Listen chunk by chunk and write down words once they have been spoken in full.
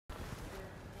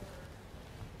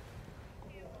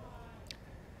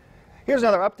Here's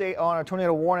another update on a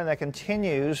tornado warning that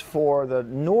continues for the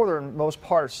northernmost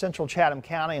part of central Chatham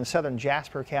County and southern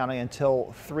Jasper County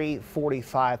until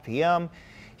 3:45 p.m.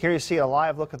 Here you see a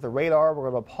live look at the radar.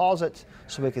 We're going to pause it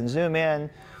so we can zoom in.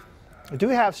 We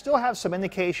still have some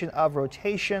indication of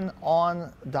rotation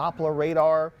on Doppler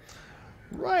radar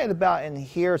right about in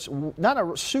here. It's not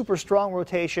a super strong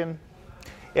rotation.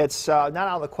 It's not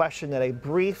out of the question that a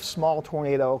brief small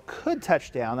tornado could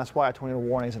touch down. That's why a tornado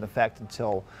warning is in effect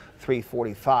until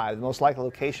 3:45. The most likely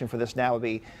location for this now would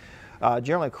be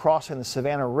generally crossing the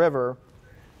Savannah River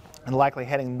and likely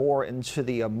heading more into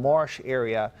the marsh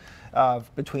area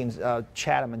between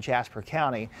Chatham and Jasper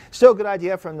County. Still a good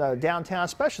idea from the downtown,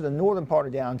 especially the northern part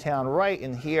of downtown, right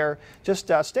in here.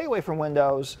 Just stay away from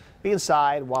windows, be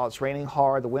inside while it's raining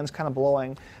hard, the wind's kind of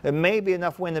blowing. There may be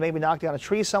enough wind to maybe knock down a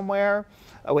tree somewhere.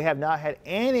 We have not had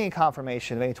any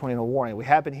confirmation of any tornado warning. We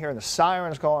have been hearing the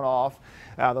sirens going off.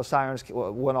 Those sirens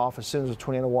went off as soon as the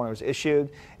tornado warning was issued,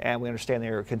 and we understand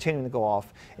they're continuing to go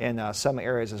off in some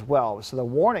areas as well. So the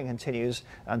warning continues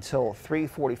until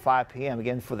 3:45 p.m.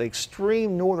 again for the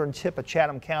extreme northern tip of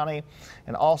Chatham County,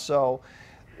 and also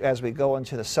as we go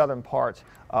into the southern part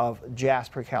of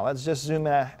Jasper County. Let's just zoom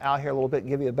out here a little bit and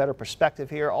give you a better perspective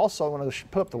here. Also, I want to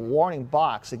put up the warning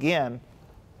box again,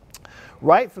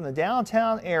 right from the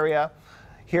downtown area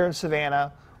here in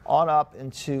Savannah on up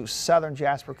into southern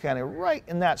Jasper County, right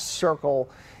in that circle.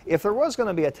 If there was going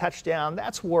to be a touchdown,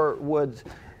 that's where it would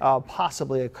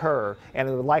possibly occur, and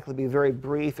it would likely be very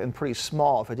brief and pretty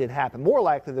small if it did happen. More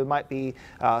likely there might be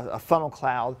a funnel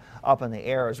cloud up in the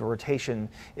air as the rotation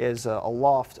is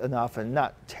aloft enough and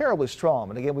not terribly strong.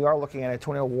 But again, we are looking at a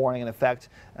tornado warning in effect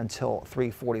until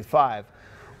 3:45.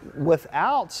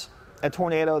 Without a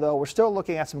tornado, though, we're still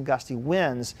looking at some gusty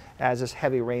winds as this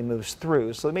heavy rain moves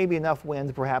through. So there may be enough wind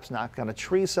to perhaps knock down a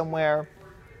tree somewhere.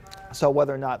 So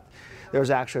whether or not there's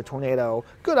actually a tornado,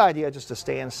 good idea just to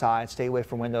stay inside, stay away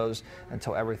from windows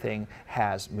until everything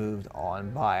has moved on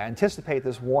by. I anticipate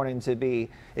this warning to be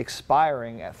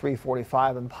expiring at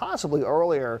 3:45 and possibly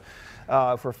earlier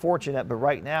if we're fortunate, but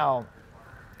right now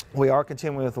we are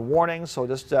continuing with the warning, so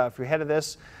just if you're ahead of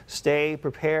this, stay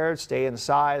prepared, stay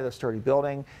inside of the sturdy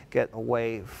building, get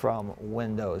away from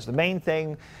windows. The main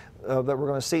thing that we're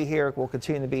going to see here will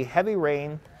continue to be heavy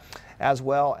rain as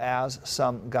well as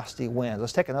some gusty winds.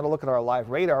 Let's take another look at our live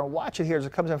radar and watch it here as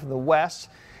it comes in from the west.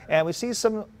 And we see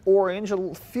some orange,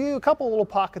 a couple little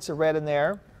pockets of red in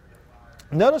there.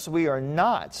 Notice we are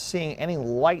not seeing any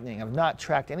lightning. I've not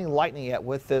tracked any lightning yet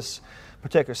with this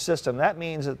particular system. That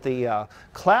means that the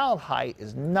cloud height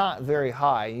is not very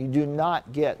high. You do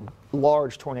not get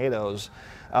large tornadoes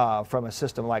from a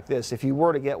system like this. If you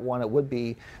were to get one, it would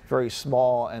be very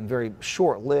small and very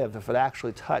short-lived if it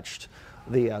actually touched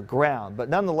the ground. But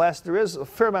nonetheless, there is a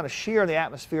fair amount of shear in the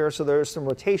atmosphere, so there is some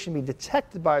rotation being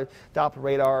detected by Doppler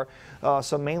radar.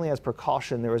 So mainly as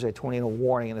precaution, there is a tornado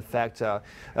warning in effect.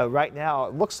 Right now,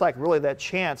 it looks like really that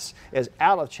chance is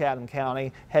out of Chatham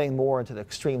County, heading more into the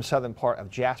extreme southern part of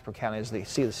Jasper County as they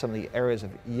see some of the areas of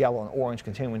yellow and orange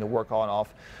continuing to work on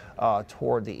off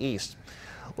toward the east.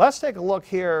 Let's take a look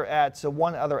here at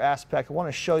one other aspect. I want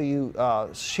to show you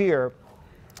shear.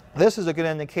 This is a good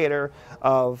indicator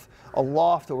of a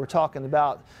loft that we're talking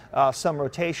about, some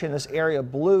rotation. This area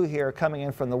blue here coming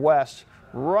in from the west,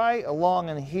 right along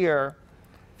in here.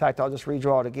 In fact, I'll just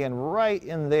redraw it again, right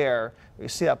in there. You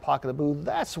see that pocket of blue?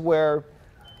 That's where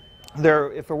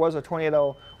if there was a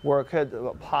tornado, where it could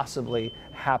possibly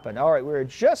happen. All right, we're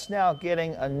just now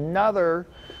getting another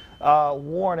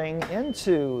warning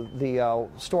into the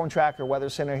Storm Tracker Weather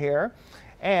Center here,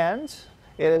 and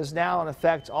it is now in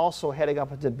effect also heading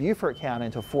up into Beaufort County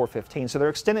until 4:15. So they're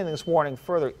extending this warning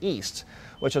further east,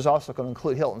 which is also going to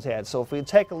include Hilton's Head. So if we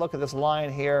take a look at this line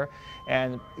here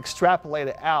and extrapolate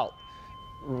it out,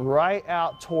 right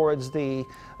out towards the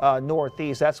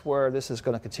northeast, that's where this is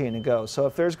going to continue to go. So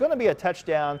if there's going to be a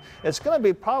touchdown, it's going to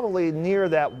be probably near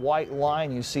that white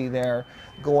line you see there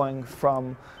going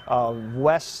from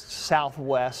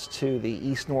west-southwest to the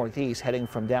east-northeast, heading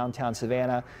from downtown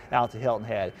Savannah out to Hilton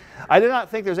Head. I do not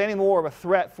think there's any more of a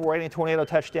threat for any tornado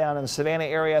touchdown in the Savannah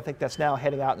area. I think that's now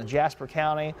heading out into Jasper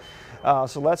County.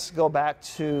 So let's go back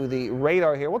to the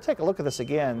radar here. We'll take a look at this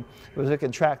again because we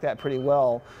can track that pretty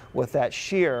well with that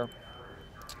shear.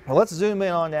 Well, let's zoom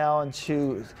in on now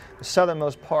into the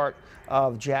southernmost part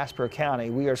of Jasper County.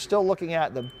 We are still looking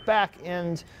at the back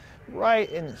end right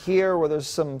in here where there's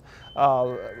some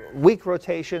weak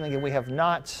rotation. Again, we have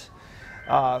not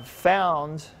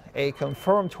found a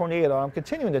confirmed tornado. I'm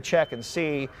continuing to check and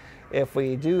see if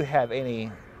we do have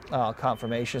any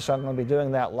confirmation, so I'm going to be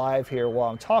doing that live here while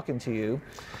I'm talking to you.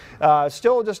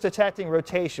 Still just detecting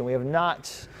rotation. We have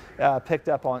not picked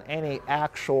up on any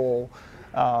actual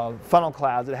funnel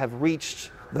clouds that have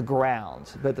reached the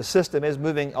ground, but the system is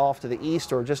moving off to the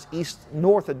east, or just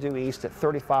north of due east at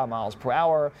 35 miles per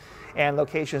hour, and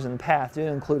locations in the path do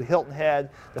include Hilton Head,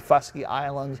 the Fusky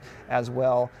Island, as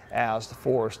well as the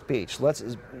Forest Beach. Let's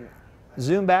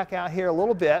zoom back out here a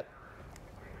little bit,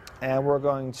 and we're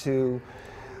going to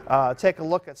take a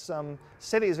look at some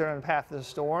cities that are in the path of the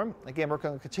storm. Again, we're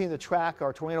going to continue to track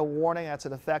our tornado warning. That's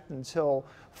in effect until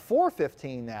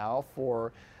 4:15 now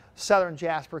for southern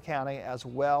Jasper County, as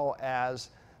well as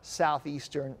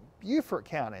southeastern Beaufort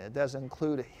County. It does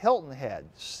include Hilton Head.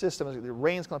 The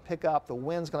rain's going to pick up, the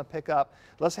wind's going to pick up.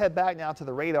 Let's head back now to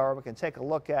the radar. We can take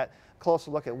a closer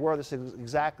look at where this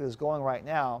exactly is going right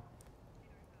now.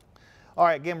 All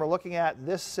right, again, we're looking at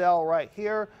this cell right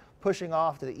here, pushing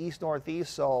off to the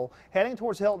east-northeast, so heading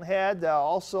towards Hilton Head,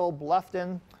 also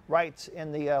Bluffton, right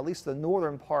in the at least the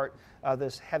northern part of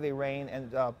this heavy rain,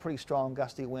 and pretty strong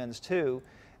gusty winds too,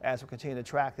 as we continue to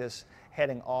track this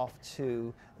heading off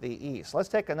to the east. Let's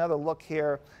take another look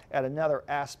here at another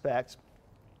aspect.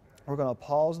 We're going to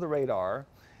pause the radar,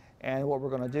 and what we're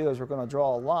going to do is we're going to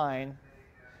draw a line,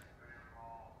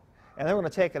 and then we're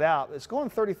going to take it out. It's going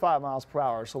 35 miles per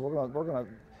hour, so we're going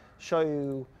to show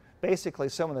you basically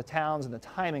some of the towns and the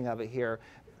timing of it here.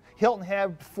 Hilton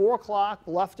Head, 4 o'clock,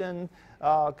 Bluffton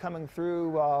coming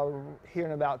through here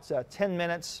in about 10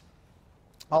 minutes.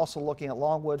 Also looking at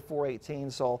Longwood, 4:18.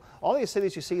 So all these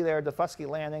cities you see there, Defusky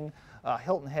Landing,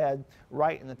 Hilton Head,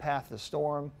 right in the path of the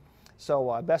storm.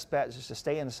 So best bet is just to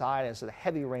stay inside as the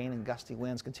heavy rain and gusty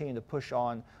winds continue to push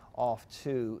on off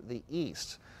to the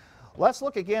east. Let's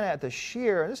look again at the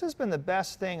shear. This has been the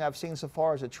best thing I've seen so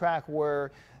far as a track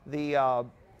where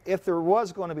if there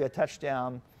was going to be a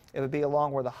touchdown, it would be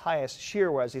along where the highest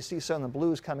shear was. You see some of the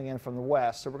blues coming in from the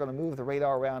west. So we're going to move the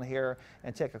radar around here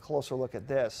and take a closer look at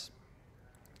this.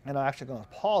 And I'm actually going to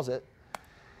pause it,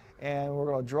 and we're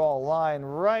going to draw a line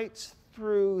right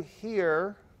through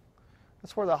here.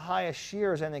 That's where the highest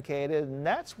shear is indicated, and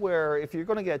that's where, if you're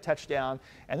going to get a touchdown,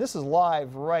 and this is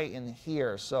live right in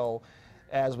here, so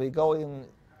as we go in,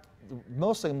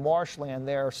 mostly marshland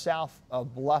there south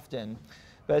of Bluffton.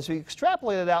 But as we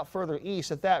extrapolate it out further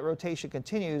east, if that rotation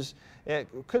continues, it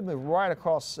could move right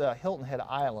across Hilton Head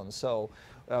Island. So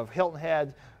Hilton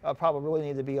Head probably really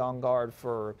need to be on guard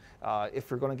for if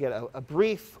you're going to get a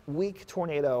brief, weak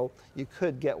tornado, you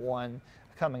could get one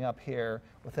coming up here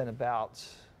within about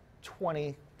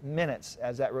 20 minutes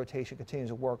as that rotation continues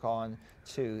to work on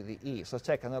to the east. Let's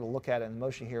take another look at it in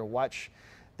motion here. Watch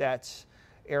that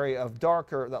area of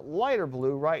that lighter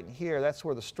blue right in here. That's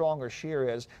where the stronger shear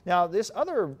is. Now this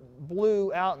other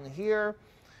blue out in here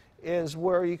is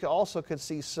where you also could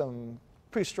see some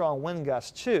pretty strong wind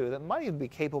gusts too that might even be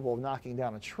capable of knocking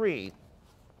down a tree.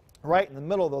 Right in the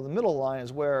middle, though, the middle line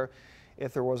is where,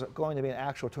 if there was going to be an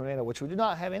actual tornado, which we do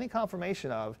not have any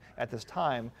confirmation of at this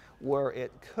time, where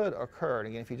it could occur. And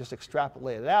again, if you just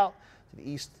extrapolate it out to the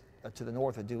east, to the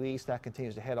north of due east, that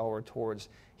continues to head over towards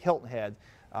Hilton Head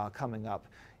coming up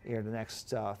in the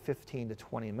next 15 to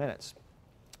 20 minutes.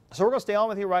 So we're going to stay on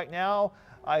with you right now.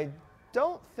 I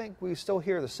don't think we still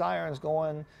hear the sirens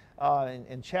going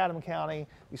in Chatham County.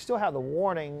 We still have the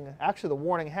warning. Actually, the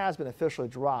warning has been officially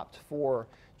dropped for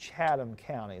Chatham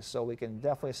County, so we can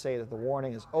definitely say that the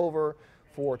warning is over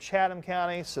for Chatham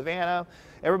County, Savannah.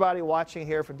 Everybody watching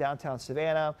here from downtown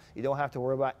Savannah, you don't have to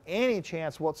worry about any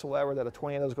chance whatsoever that a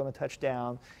tornado is going to touch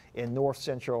down in north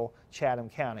central Chatham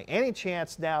County. Any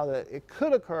chance now that it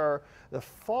could occur the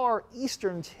far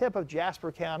eastern tip of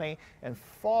Jasper County and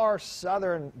far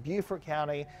southern Beaufort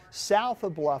County, south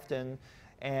of Bluffton,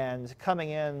 and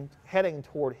coming in, heading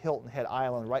toward Hilton Head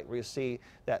Island, right where you see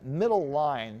that middle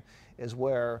line is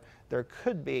where there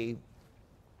could be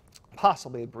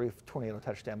possibly a brief tornado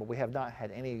touchdown, but we have not had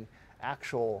any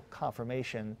actual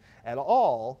confirmation at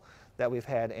all that we've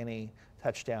had any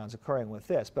touchdowns occurring with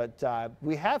this. But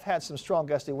we have had some strong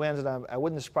gusty winds, and I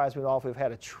wouldn't surprise me at all if we've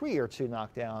had a tree or two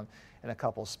knocked down in a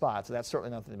couple of spots. So that's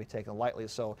certainly nothing to be taken lightly.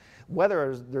 So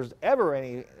whether there's ever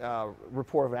any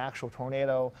report of an actual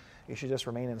tornado, you should just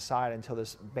remain inside until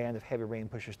this band of heavy rain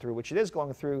pushes through, which it is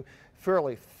going through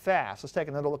fairly fast. Let's take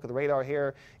another look at the radar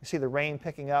here. You see the rain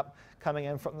picking up, coming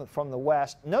in from the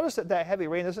west. Notice that that heavy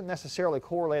rain doesn't necessarily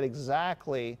correlate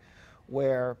exactly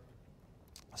where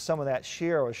some of that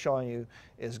shear I was showing you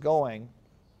is going.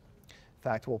 In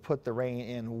fact, we'll put the rain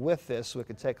in with this so we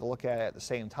can take a look at it at the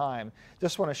same time.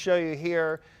 Just want to show you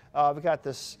here, we've got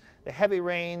the heavy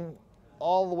rain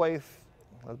all the way,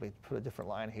 let me put a different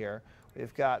line here.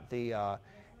 We've got the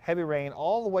heavy rain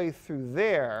all the way through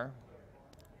there.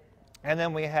 And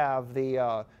then we have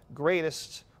the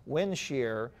greatest wind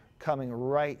shear coming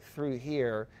right through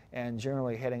here and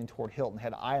generally heading toward Hilton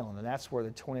Head Island. And that's where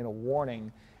the tornado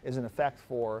warning is in effect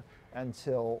for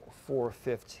until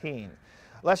 4:15.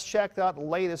 Let's check out the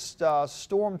latest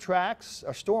storm tracks,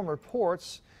 or storm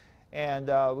reports. And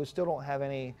we still don't have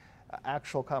any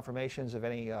actual confirmations of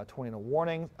any tornado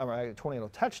warning, or tornado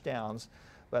touchdowns,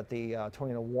 but the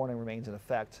tornado warning remains in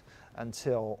effect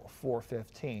until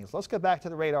 4:15. So let's get back to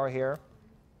the radar here,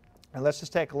 and let's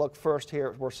just take a look first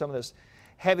here where some of this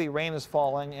heavy rain is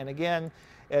falling. And again,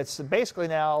 it's basically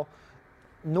now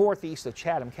northeast of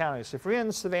Chatham County. So if you're in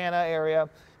the Savannah area,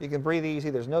 you can breathe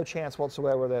easy. There's no chance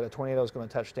whatsoever that a tornado is going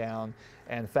to touch down.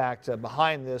 And in fact,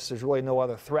 behind this, there's really no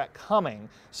other threat coming.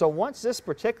 So once this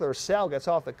particular cell gets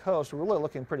off the coast, we're really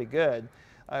looking pretty good.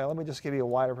 Let me just give you a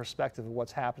wider perspective of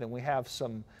what's happening. We have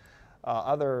some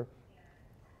other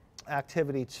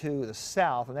activity to the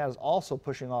south, and that is also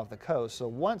pushing off the coast. So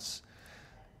once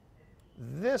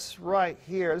this right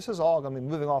here, this is all going to be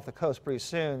moving off the coast pretty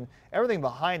soon. Everything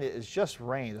behind it is just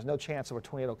rain. There's no chance of a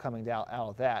tornado coming down out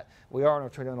of that. We are in a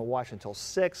tornado watch until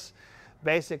 6.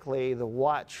 Basically, the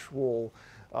watch will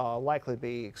likely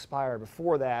be expired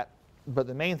before that. But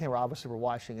the main thing we're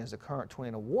watching is the current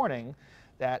tornado warning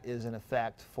that is in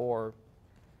effect for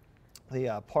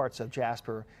the parts of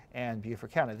Jasper and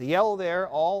Beaufort County. The yellow there,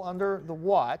 all under the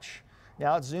watch.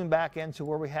 Now let's zoom back into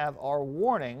where we have our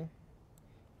warning.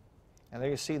 And there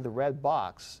you see the red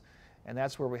box, and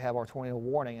that's where we have our tornado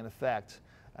warning in effect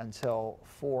until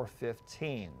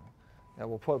 4:15. Now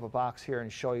we'll put up a box here and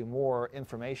show you more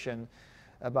information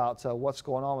about what's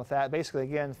going on with that. Basically,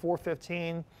 again,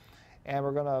 4:15, and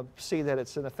we're going to see that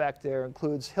it's in effect there.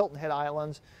 Includes Hilton Head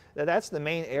Island. That's the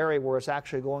main area where it's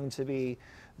actually going to be,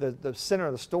 the center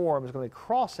of the storm is going to be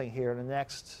crossing here in the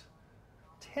next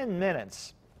 10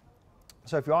 minutes.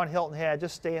 So if you're on Hilton Head,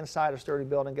 just stay inside a sturdy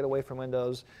building, get away from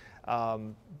windows.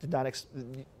 The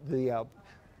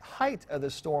height of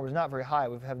this storm is not very high.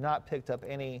 We have not picked up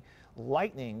any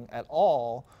lightning at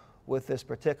all with this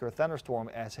particular thunderstorm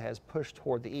as it has pushed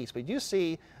toward the east. But you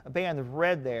see a band of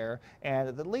red there, and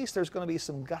at least there's going to be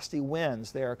some gusty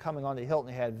winds there coming onto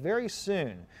Hilton Head very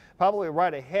soon, probably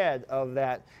right ahead of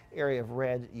that area of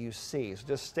red you see. So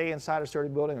just stay inside a sturdy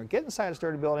building or get inside a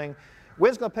sturdy building.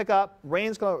 Wind's going to pick up,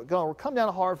 rain's going to come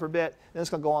down hard for a bit, then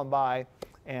it's going to go on by.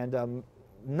 And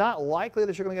not likely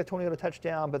that you're going to get a tornado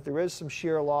touchdown, but there is some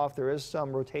shear aloft, there is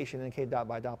some rotation indicated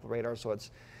by Doppler radar, so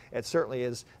it certainly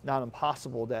is not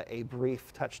impossible that a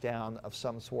brief touchdown of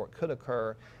some sort could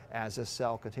occur as this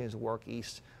cell continues to work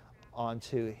east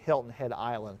onto Hilton Head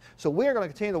Island. So we're going to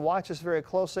continue to watch this very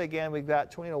closely. Again, we've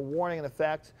got tornado warning in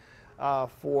effect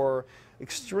for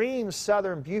extreme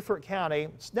southern Beaufort County.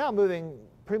 It's now moving,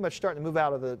 pretty much starting to move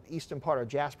out of the eastern part of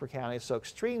Jasper County. So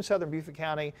extreme southern Beaufort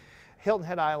County, Hilton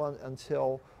Head Island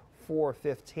until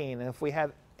 4:15. And if we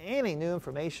have any new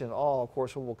information at all, of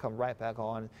course, we will come right back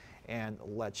on and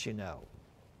let you know.